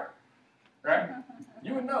my heart, right?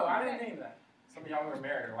 You would know. I didn't mean that. Some of y'all who are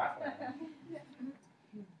married are laughing at me.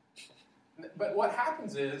 But what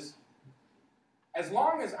happens is, as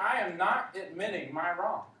long as I am not admitting my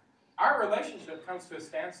wrong, our relationship comes to a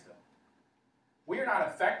standstill. We are not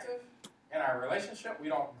effective in our relationship. We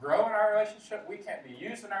don't grow in our relationship. We can't be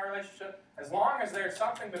used in our relationship. As long as there's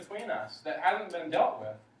something between us that hasn't been dealt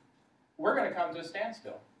with, we're going to come to a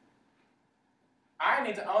standstill. I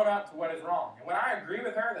need to own up to what is wrong. And when I agree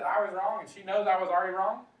with her that I was wrong and she knows I was already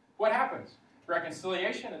wrong, what happens?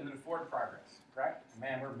 Reconciliation and then forward progress, right?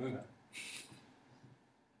 Man, we're moving.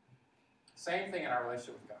 Same thing in our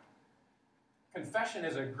relationship with God. Confession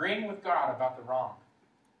is agreeing with God about the wrong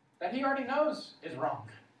that he already knows is wrong.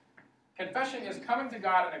 Confession is coming to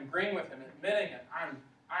God and agreeing with him, admitting it.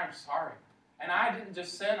 I'm sorry. And I didn't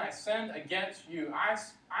just sin, I sinned against you.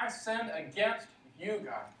 I sinned against you,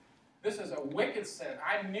 God. This is a wicked sin.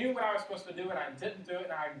 I knew what I was supposed to do and I didn't do it,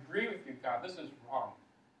 and I agree with you, God. This is wrong.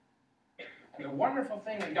 And the wonderful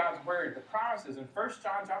thing in God's word, the promise is in 1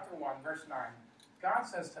 John chapter 1, verse 9, God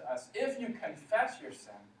says to us, if you confess your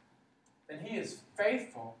sin, then he is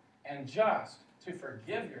faithful and just to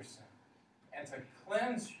forgive your sin and to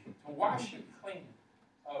cleanse you, to wash you clean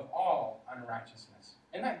of all unrighteousness.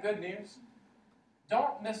 Isn't that good news?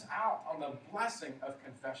 Don't miss out on the blessing of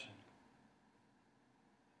confession.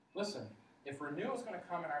 Listen, if renewal is going to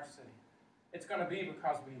come in our city, it's going to be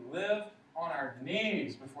because we live on our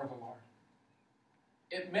knees before the Lord.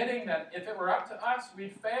 admitting that if it were up to us,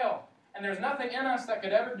 we'd fail. And there's nothing in us that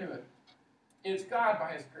could ever do it. It's God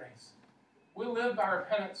by His grace. We live by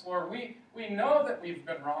repentance, Lord. We know that we've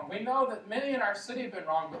been wrong. We know that many in our city have been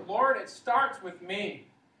wrong. But Lord, it starts with me.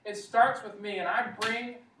 It starts with me, and I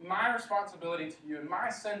bring my responsibility to you and my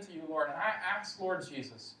sin to you, Lord. And I ask, Lord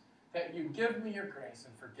Jesus, that you give me your grace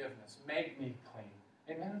and forgiveness. Make me clean.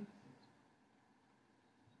 Amen?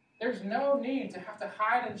 There's no need to have to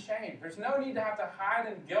hide in shame. There's no need to have to hide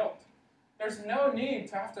in guilt. There's no need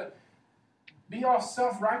to have to be all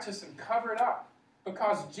self-righteous and cover it up,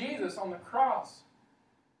 because Jesus on the cross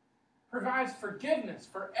provides forgiveness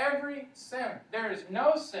for every sin. There is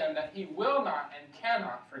no sin that He will not and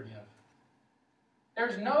cannot forgive.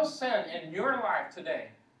 There's no sin in your life today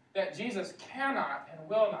that Jesus cannot and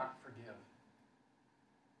will not forgive.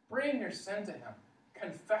 Bring your sin to Him.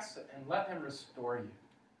 Confess it and let Him restore you.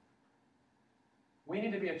 We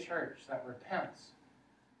need to be a church that repents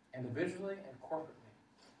individually and corporately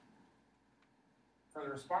for the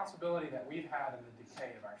responsibility that we've had in the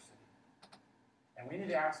decay of our city. And we need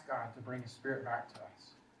to ask God to bring His Spirit back to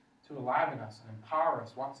us, to enliven us and empower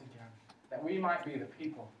us once again, that we might be the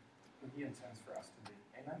people who He intends for us to be.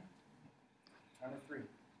 Amen? Number 3.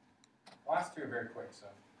 The last 2 are very quick, so.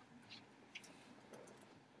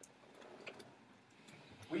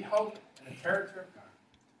 We hope in the character of God.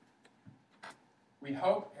 We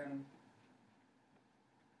hope in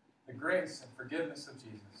the grace and forgiveness of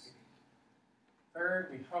Jesus. Third,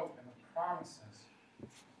 we hope in the promises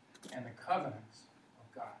and the covenants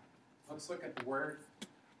of God. Let's look at the Word.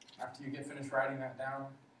 After you get finished writing that down,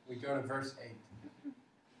 we go to verse 8.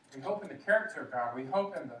 We hope in the character of God. We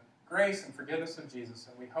hope in the grace and forgiveness of Jesus.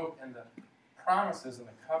 And we hope in the promises and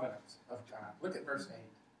the covenants of God. Look at verse 8.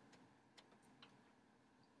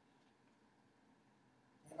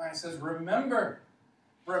 Nehemiah says, Remember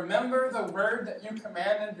the word that you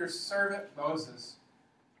commanded your servant Moses,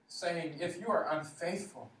 saying, if you are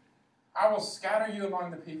unfaithful, I will scatter you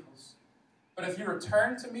among the peoples. But if you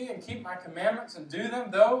return to me and keep my commandments and do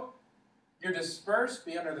them, though you're dispersed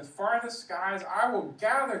be under the farthest skies, I will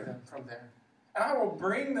gather them from there, and I will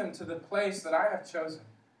bring them to the place that I have chosen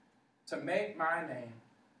to make my name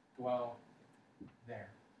dwell there.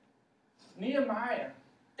 Nehemiah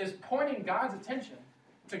is pointing God's attention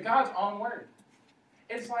to God's own word.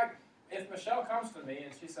 It's like if Michelle comes to me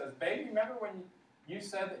and she says, baby, remember when you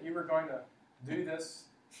said that you were going to do this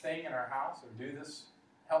thing in our house, or do this,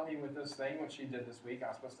 help me with this thing, which she did this week. I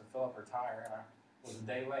was supposed to fill up her tire, and I was a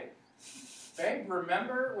day late. Babe,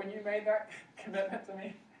 remember when you made that commitment to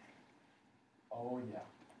me? Oh,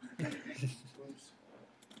 yeah. Oops.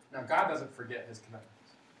 Now, God doesn't forget His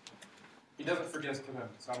commitments. He doesn't forget His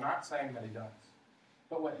commitments. So I'm not saying that He does.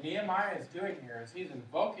 But what Nehemiah is doing here is he's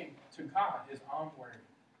invoking to God His own word.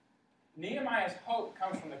 Nehemiah's hope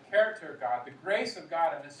comes from the character of God, the grace of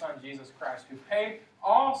God in His Son, Jesus Christ, who paid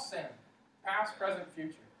all sin, past, present,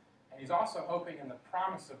 future. And he's also hoping in the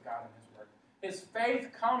promise of God in His word. His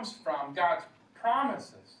faith comes from God's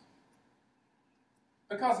promises.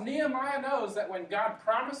 Because Nehemiah knows that when God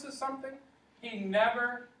promises something, He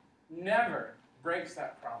never breaks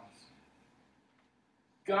that promise.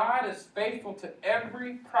 God is faithful to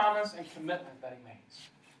every promise and commitment that He makes.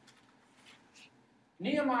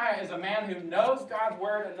 Nehemiah is a man who knows God's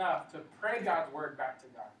word enough to pray God's word back to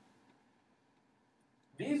God.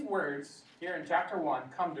 These words here in chapter 1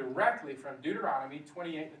 come directly from Deuteronomy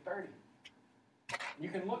 28 to 30. You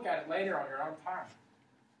can look at it later on your own time.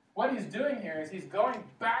 What he's doing here is he's going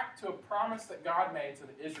back to a promise that God made to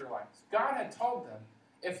the Israelites. God had told them,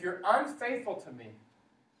 if you're unfaithful to me,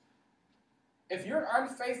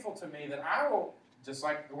 then I will, just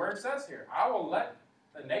like the word says here, I will let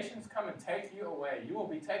the nations come and take you away. You will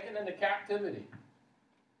be taken into captivity.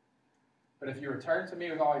 But if you return to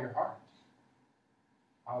me with all your heart,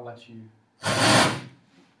 I'll let you... Was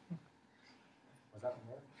that the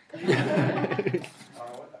word? I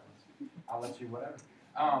don't know what that was. I'll let you whatever.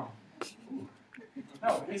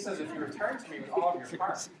 No, he says, if you return to me with all of your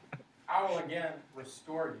heart, I will again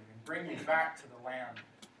restore you and bring you back to the land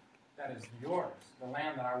that is yours, the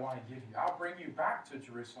land that I want to give you. I'll bring you back to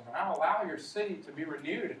Jerusalem, and I'll allow your city to be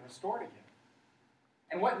renewed and restored again.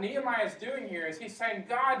 And what Nehemiah is doing here is he's saying,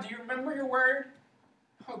 God, do you remember your word?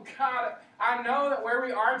 Oh, God, I know that where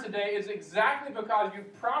we are today is exactly because you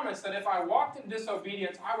promised that if I walked in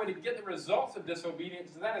disobedience, I would get the results of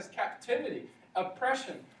disobedience, and that is captivity,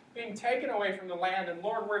 oppression, being taken away from the land. And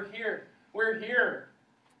Lord, we're here. We're here.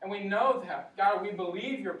 And we know that. God, we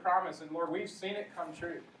believe your promise, and Lord, we've seen it come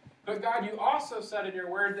true. But God, you also said in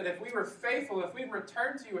your word that if we were faithful, if we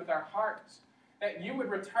returned to you with our hearts, that you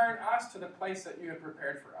would return us to the place that you had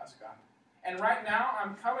prepared for us, God. And right now,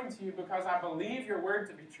 I'm coming to you because I believe your word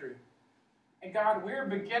to be true. And God, we're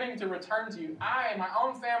beginning to return to you. I and my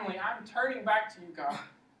own family, I'm turning back to you, God.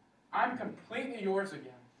 I'm completely yours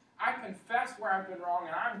again. I confess where I've been wrong,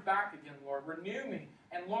 and I'm back again, Lord. Renew me.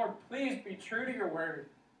 And Lord, please be true to your word.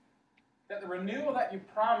 That the renewal that you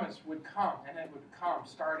promised would come, and it would come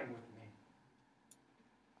starting with me.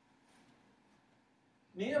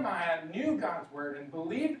 Nehemiah knew God's word and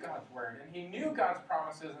believed God's word, and he knew God's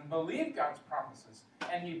promises and believed God's promises,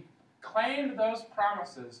 and he claimed those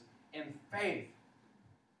promises in faith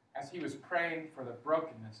as he was praying for the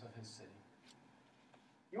brokenness of his city.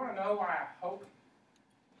 You want to know why I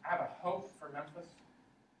have a hope for Memphis?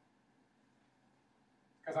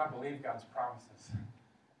 Because I believe God's promises.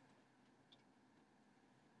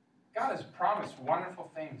 God has promised wonderful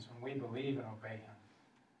things when we believe and obey him.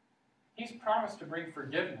 He's promised to bring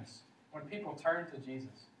forgiveness when people turn to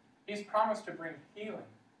Jesus. He's promised to bring healing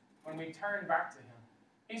when we turn back to him.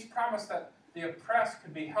 He's promised that the oppressed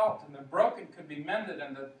could be helped and the broken could be mended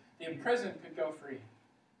and the imprisoned could go free.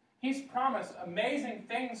 He's promised amazing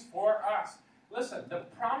things for us. Listen, the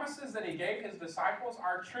promises that he gave his disciples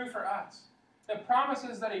are true for us. The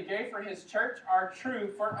promises that he gave for his church are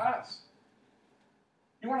true for us.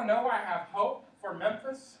 You want to know why I have hope for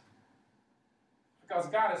Memphis? Because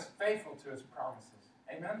God is faithful to his promises.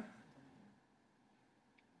 Amen?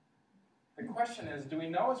 The question is, do we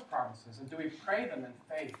know his promises? And do we pray them in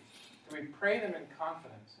faith? Do we pray them in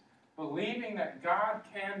confidence? Believing that God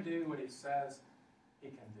can do what he says he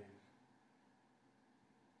can do.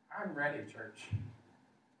 I'm ready, church.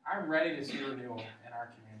 I'm ready to see renewal in our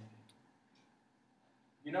community.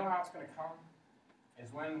 You know how it's going to come?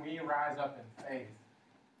 Is when we rise up in faith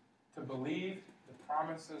to believe the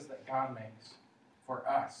promises that God makes for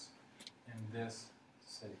us in this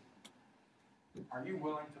city. Are you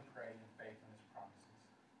willing to pray in faith in his promises?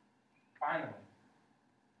 Finally,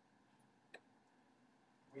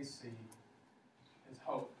 we see his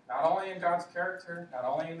hope, not only in God's character, not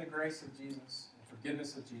only in the grace of Jesus, the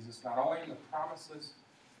forgiveness of Jesus, not only in the promises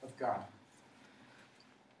of God,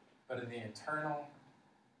 but in the eternal,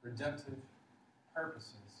 redemptive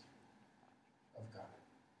purposes of God.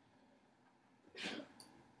 If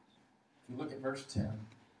you look at verse 10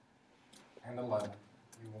 and 11,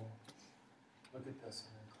 we will look at this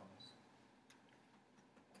and then close.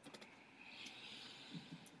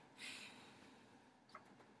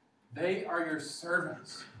 They are your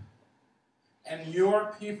servants and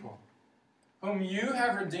your people, whom you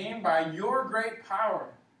have redeemed by your great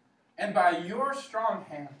power and by your strong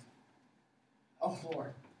hand. O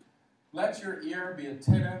Lord, let your ear be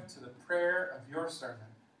attentive to the prayer of your servant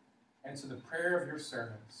and to the prayer of your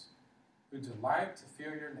servants, who delight to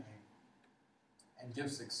fear your name, and give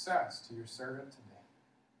success to your servant today,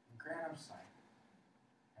 and grant him sight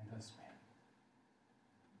and this man.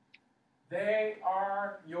 They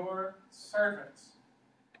are your servants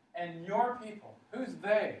and your people. Who's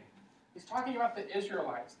they? He's talking about the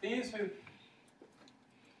Israelites, these who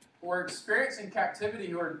were experiencing captivity,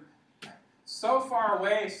 who were so far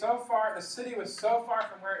away, the city was so far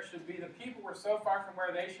from where it should be, the people were so far from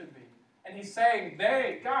where they should be. And he's saying,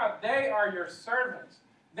 they are your servants.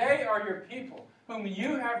 They are your people, whom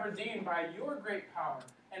you have redeemed by your great power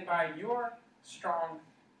and by your strong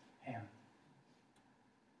hand.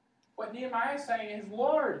 What Nehemiah is saying is,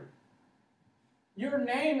 Lord, your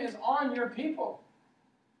name is on your people.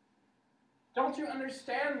 Don't you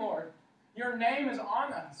understand, Lord? Your name is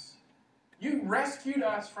on us. You rescued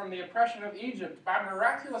us from the oppression of Egypt. By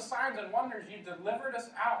miraculous signs and wonders, you delivered us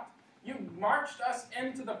out. You marched us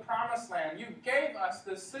into the promised land. You gave us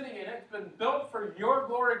this city, and it's been built for your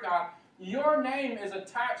glory, God. Your name is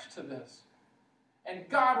attached to this. And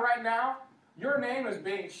God, right now, your name is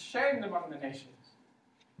being shamed among the nations.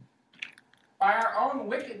 By our own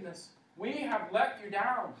wickedness, we have let you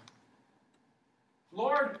down.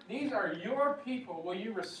 Lord, these are your people. Will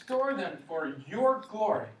you restore them for your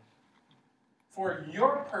glory, for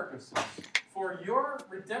your purposes, for your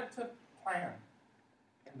redemptive plan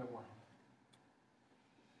in the world?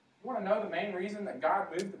 You want to know the main reason that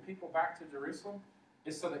God moved the people back to Jerusalem?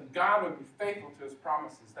 Is so that God would be faithful to his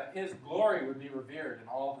promises, that his glory would be revered in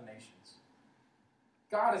all the nations.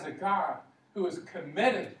 God is a God who is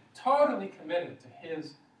committed, totally committed to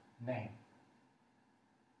his name.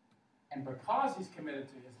 And because he's committed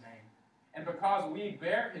to his name, and because we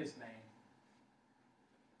bear his name,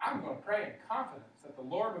 I'm going to pray in confidence that the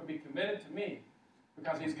Lord would be committed to me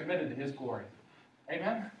because he's committed to his glory.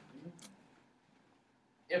 Amen?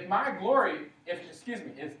 If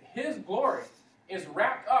his glory is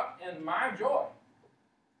wrapped up in my joy,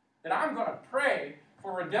 then I'm going to pray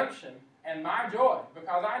for redemption and my joy,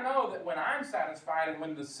 because I know that when I'm satisfied and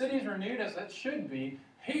when the city's renewed as it should be,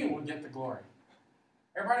 He will get the glory.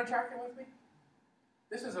 Everybody tracking with me?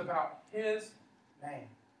 This is about His name.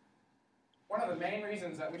 One of the main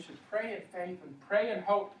reasons that we should pray in faith and pray in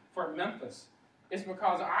hope for Memphis is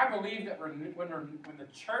because I believe that when the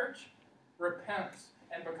church repents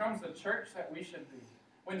and becomes the church that we should be,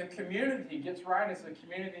 when the community gets right as the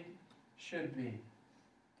community should be,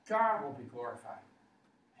 God will be glorified.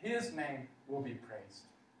 His name will be praised.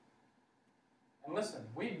 And listen,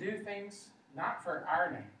 we do things not for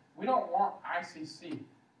our name. We don't want ICC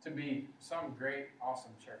to be some great,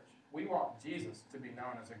 awesome church. We want Jesus to be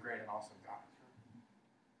known as a great and awesome God.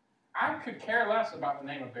 I could care less about the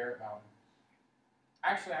name of Barrett Bowden.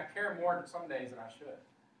 Actually, I care more some days than I should.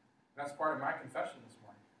 That's part of my confession this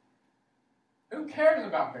morning. Who cares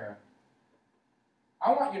about Barrett?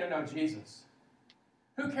 I want you to know Jesus.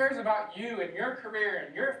 Who cares about you and your career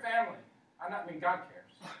and your family? God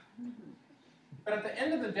cares. But at the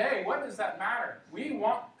end of the day, what does that matter? We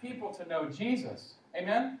want people to know Jesus.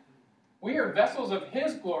 Amen? We are vessels of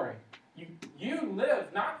His glory. You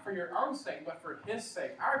live not for your own sake, but for His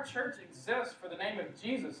sake. Our church exists for the name of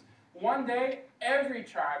Jesus. One day, every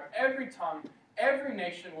tribe, every tongue, every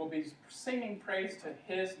nation will be singing praise to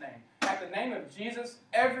His name. At the name of Jesus,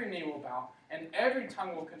 every knee will bow, and every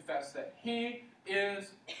tongue will confess that He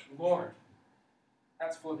is Lord.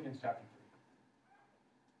 That's Philippians chapter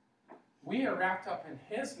 3. We are wrapped up in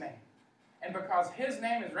His name. And because His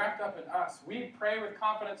name is wrapped up in us, we pray with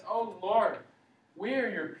confidence, "Oh Lord, we are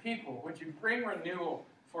your people. Would you bring renewal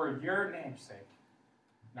for your name's sake,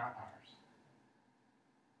 not ours?"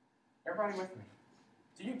 Everybody with me?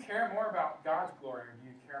 Do you care more about God's glory, or do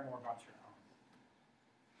you care more about your own?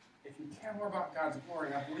 If you care more about God's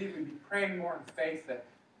glory, I believe we'd be praying more in faith that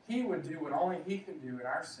He would do what only He can do in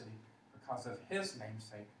our city because of His name's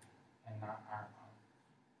sake and not our own.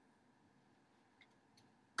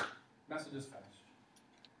 Message is finished.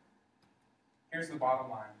 Here's the bottom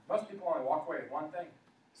line. Most people only walk away with one thing.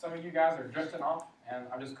 Some of you guys are drifting off, and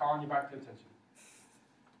I'm just calling you back to attention.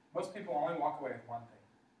 Most people only walk away with one thing.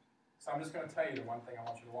 So I'm just going to tell you the one thing I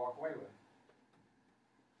want you to walk away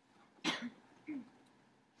with.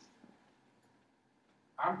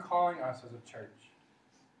 I'm calling us as a church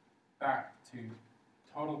back to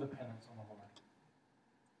total dependence on the Lord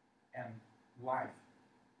and life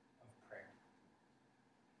of prayer.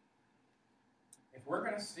 If we're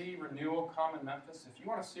going to see renewal come in Memphis, if you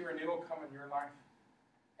want to see renewal come in your life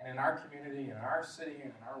and in our community, in our city,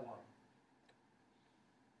 and in our world,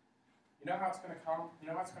 you know how it's going to come? You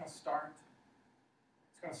know how it's going to start?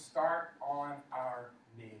 It's going to start on our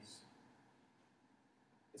knees.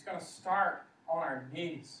 It's going to start on our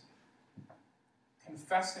knees,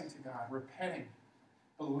 confessing to God, repenting,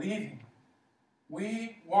 believing.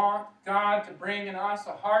 We want God to bring in us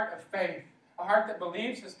a heart of faith, a heart that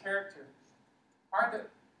believes His character, a heart that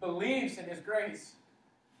believes in His grace,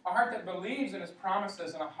 a heart that believes in His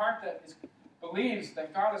promises, and a heart that believes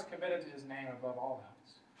that God is committed to His name above all else.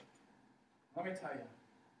 Let me tell you,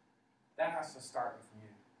 that has to start with you.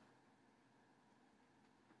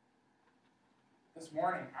 This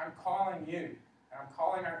morning, I'm calling you, and I'm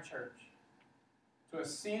calling our church to a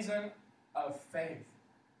season of faith,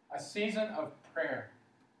 a season of prayer.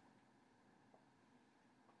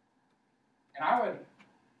 And I would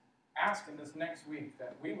ask in this next week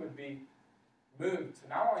that we would be moved to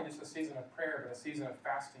not only just a season of prayer, but a season of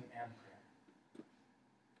fasting and prayer.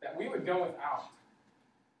 That we would go without,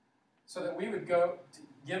 so that we would go to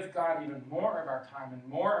give God even more of our time and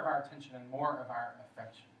more of our attention and more of our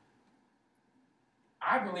affection.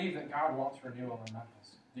 I believe that God wants renewal in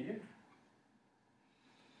Memphis. Do you?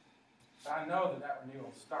 But I know that that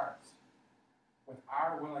renewal starts with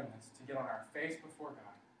our willingness to get on our face before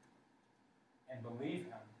God and believe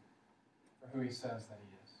Him for who He says that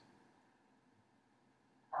He is.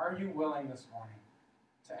 Are you willing this morning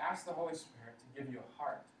to ask the Holy Spirit to give you a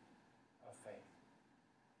heart of faith?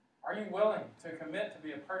 Are you willing to commit to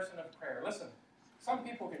be a person of prayer? Listen, some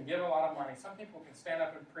people can give a lot of money. Some people can stand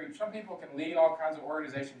up and preach. Some people can lead all kinds of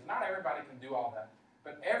organizations. Not everybody can do all that.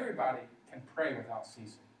 But everybody can pray without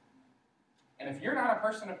ceasing. And if you're not a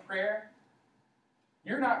person of prayer,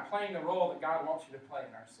 you're not playing the role that God wants you to play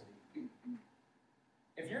in our city.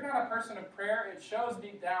 If you're not a person of prayer, it shows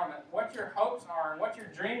deep down that what your hopes are and what your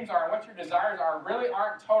dreams are and what your desires are really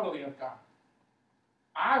aren't totally of God.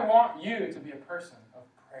 I want you to be a person of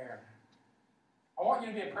prayer. I want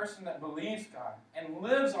you to be a person that believes God and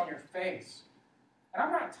lives on your face. And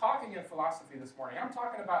I'm not talking in philosophy this morning. I'm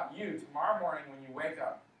talking about you tomorrow morning when you wake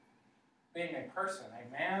up, being a person,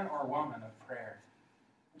 a man or woman of prayer.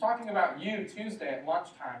 I'm talking about you Tuesday at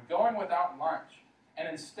lunchtime, going without lunch, and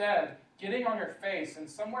instead getting on your face and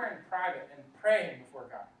somewhere in private and praying before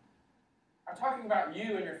God. I'm talking about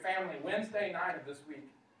you and your family Wednesday night of this week.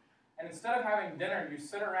 And instead of having dinner, you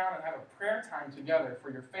sit around and have a prayer time together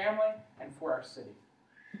for your family and for our city.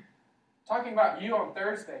 I'm talking about you on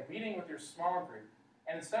Thursday, meeting with your small group.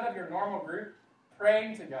 And instead of your normal group,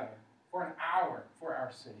 praying together for an hour for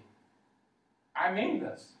our city. I mean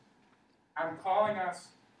this. I'm calling us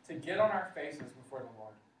to get on our faces before the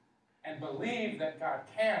Lord and believe that God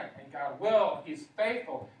can and God will. He's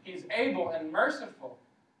faithful, He's able and merciful.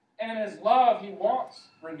 And in His love, He wants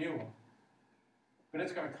renewal. But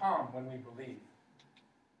it's going to come when we believe.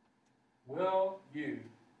 Will you